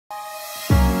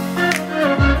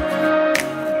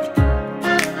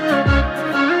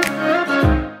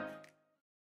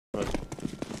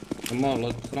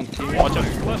Målet från team. Watch out,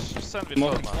 flash sandwich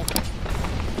Målet. man.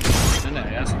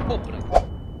 Nej, jag ska poppa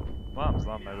den.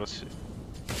 Znam, nego si.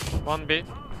 1B.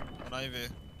 On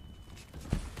IV.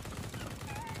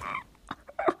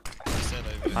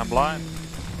 I'm blind.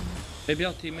 Maybe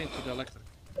I'll team into the electric.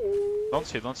 Don't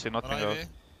see nothing On else. IV.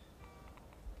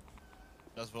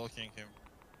 Just walking him.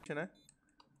 Né?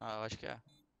 Ah, eu acho que é.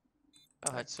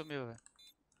 Ah, o Red sumiu, velho.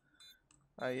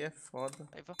 Aí é foda.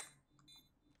 Aí vai.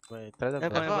 Vai, traz a Vai.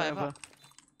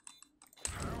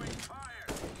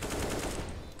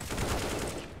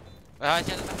 Ah,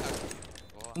 já tá cá.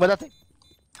 Vai dar tempo.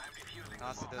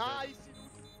 Nossa, Deus. Ai, esse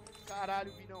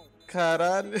caralho, Vinão.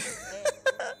 Caralho. É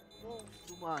um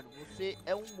monstro, mano. Você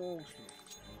é um monstro.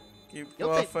 Que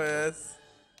porra foi essa?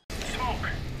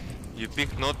 You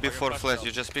pick not before flash,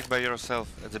 you just pick by yourself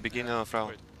at the beginning of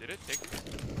round. Did it take?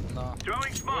 No.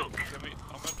 Throwing smoke. I'm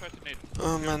gonna try to nade.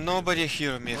 Oh man, nobody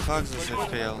hear me, fuck this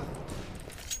FPL.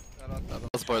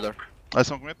 Spoiler. I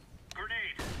smoke mid.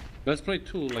 Let's play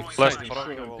two, like Flash side,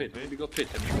 for and all, pit. okay. We go pit.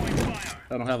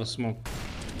 I don't have a smoke.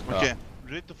 Okay.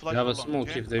 Ready to flash You have a for long, smoke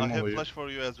okay? if they I move have you. flash for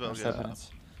you as well.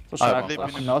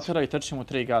 Na otwieraj też mu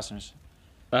 3 gasnąć.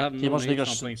 I have I no może need ligasz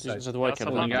from playing side. ze dwójkę.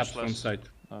 Pulling Flash. up from side.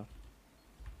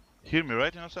 Hear me,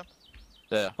 right, Innocent?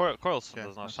 Yeah. Coils Okay.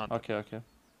 does not shut. Okay.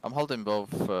 I'm holding both.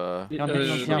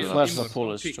 Can't flash the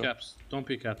pullers. Don't pick caps. Don't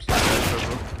pick caps.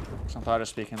 Som tar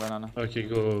speaking banana. Okay,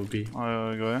 go B.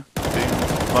 Go, yeah.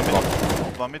 One middle.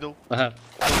 One middle. I have.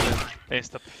 A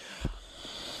step.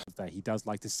 That he does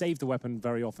like to save the weapon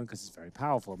very often because it's very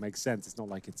powerful. It makes sense. It's not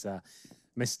like it's a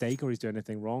mistake or he's doing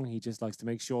anything wrong. He just likes to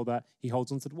make sure that he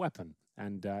holds onto the weapon.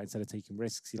 And instead of taking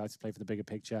risks, he likes to play for the bigger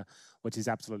picture, which is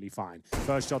absolutely fine.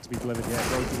 First shot to be delivered here.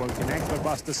 Roki won't connect, but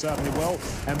Buster certainly will.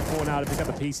 M4 now to pick up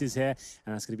the pieces here.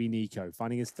 And that's going to be Niko,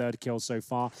 finding his 3rd kill so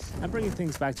far and bringing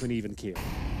things back to an even kill.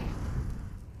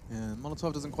 Yeah,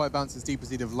 Molotov doesn't quite bounce as deep as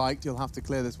he'd have liked. He'll have to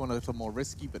clear this one a little more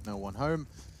risky, but no one home.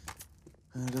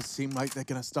 And it does seem like they're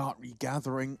going to start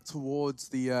regathering towards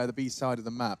the B side of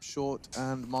the map. Short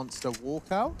and Monster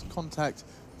walkout. Contact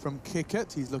from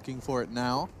Kickert. He's looking for it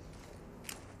now.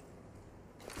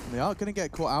 They are going to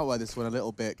get caught out by this one a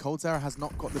little bit. coldzera has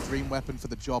not got the dream weapon for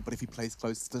the job, but if he plays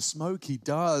close to the smoke, he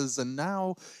does. And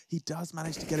now he does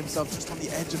manage to get himself just on the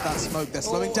edge of that smoke. They're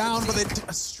slowing down, but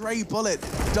a stray bullet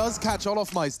does catch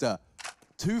Olofmeister.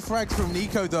 2 frags from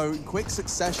Niko, though, in quick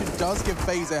succession, does give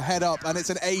FaZe a head up, and it's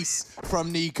an ace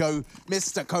from Niko.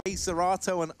 Mr.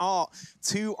 Serato and Art,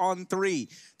 2 on 3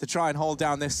 to try and hold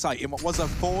down this site in what was a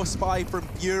 4-spy from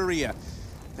Furia.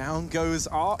 Down goes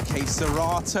Art.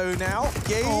 Serato now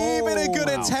gave it a good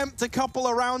attempt a couple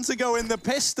of rounds ago in the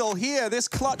pistol. Here, this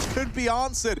clutch could be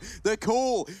answered. The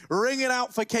call ringing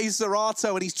out for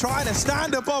Serato, and he's trying to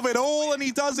stand above it all, and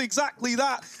he does exactly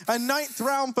that. A 9th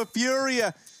round for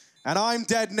Furia, and I'm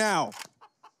dead now.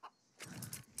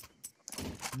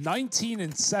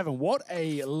 19-7. What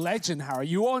a legend, Harry.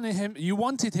 You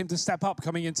wanted him to step up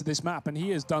coming into this map, and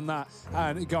he has done that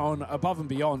and gone above and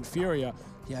beyond. Furia,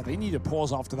 yeah, they need a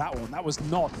pause after that one. That was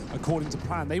not according to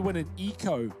plan. They went an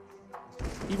eco.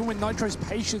 Even with Nitro's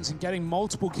patience and getting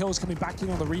multiple kills coming back in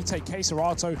on the retake,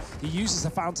 Serato, he uses the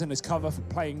fountain as cover for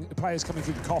players coming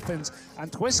through the coffins,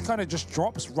 and Twist kind of just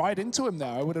drops right into him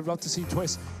there. I would have loved to see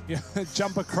Twist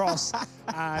jump across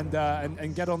and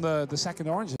get on the 2nd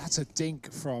orange. That's a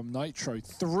dink from Nitro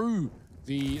through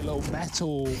the little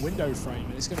metal window frame,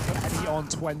 and it's going to put Henny on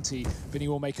 20. Vinny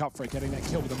will make up for it, getting that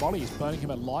kill with the molly. He's burning him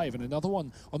alive, and another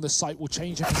one on the site will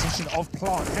change the position of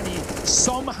Plant. Henny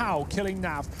somehow killing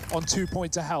Nav on 2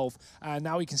 points of health, and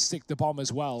now he can stick the bomb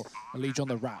as well. Leech on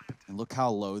the wrap. And look how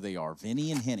low they are.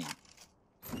 Vinny and Henny.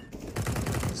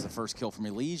 It's the first kill from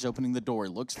Elige, opening the door.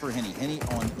 Looks for Henny. Henny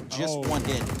on just 1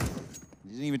 hit. He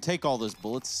didn't even take all those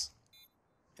bullets.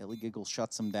 Ellie Giggle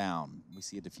shuts him down. We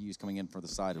see a defuse coming in for the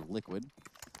side of Liquid.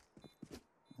 And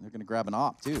they're going to grab an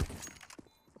op, too.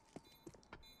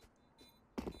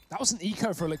 That was an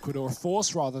eco for Liquid, or a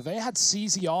force rather. They had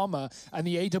CZ armor and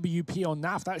the AWP on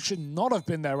NAF. That should not have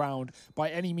been their round by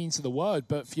any means of the word.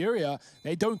 But Furia,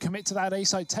 they don't commit to that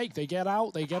A-side take. They get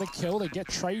out, they get a kill, they get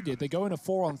traded, they go in a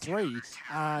 4-on-3,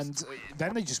 and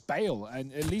then they just bail.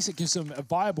 And at least it gives them a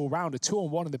viable round, a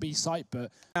 2-on-1 in the B site. But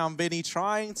Now Vinny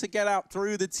trying to get out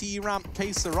through the T-ramp.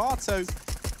 Serato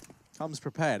comes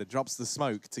prepared and drops the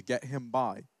smoke to get him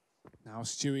by. Now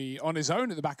Stewie on his own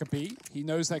at the back of B. He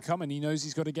knows they're coming. He knows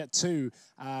he's got to get two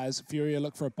as Furia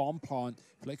look for a bomb plant.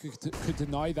 If Lake could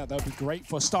deny that, that would be great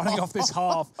for starting off this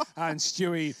half. And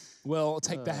Stewie will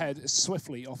take the head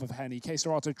swiftly off of Henny.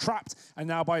 K-Serato trapped, and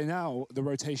by now, the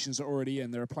rotations are already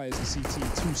in. There are players in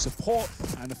CT to support,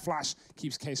 and the flash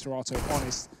keeps K-Serato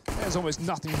honest. There's almost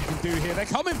nothing he can do here. They're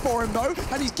coming for him, though,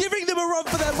 and he's giving them a run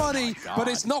for their money, but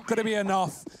it's not going to be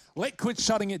enough. Liquid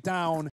shutting it down.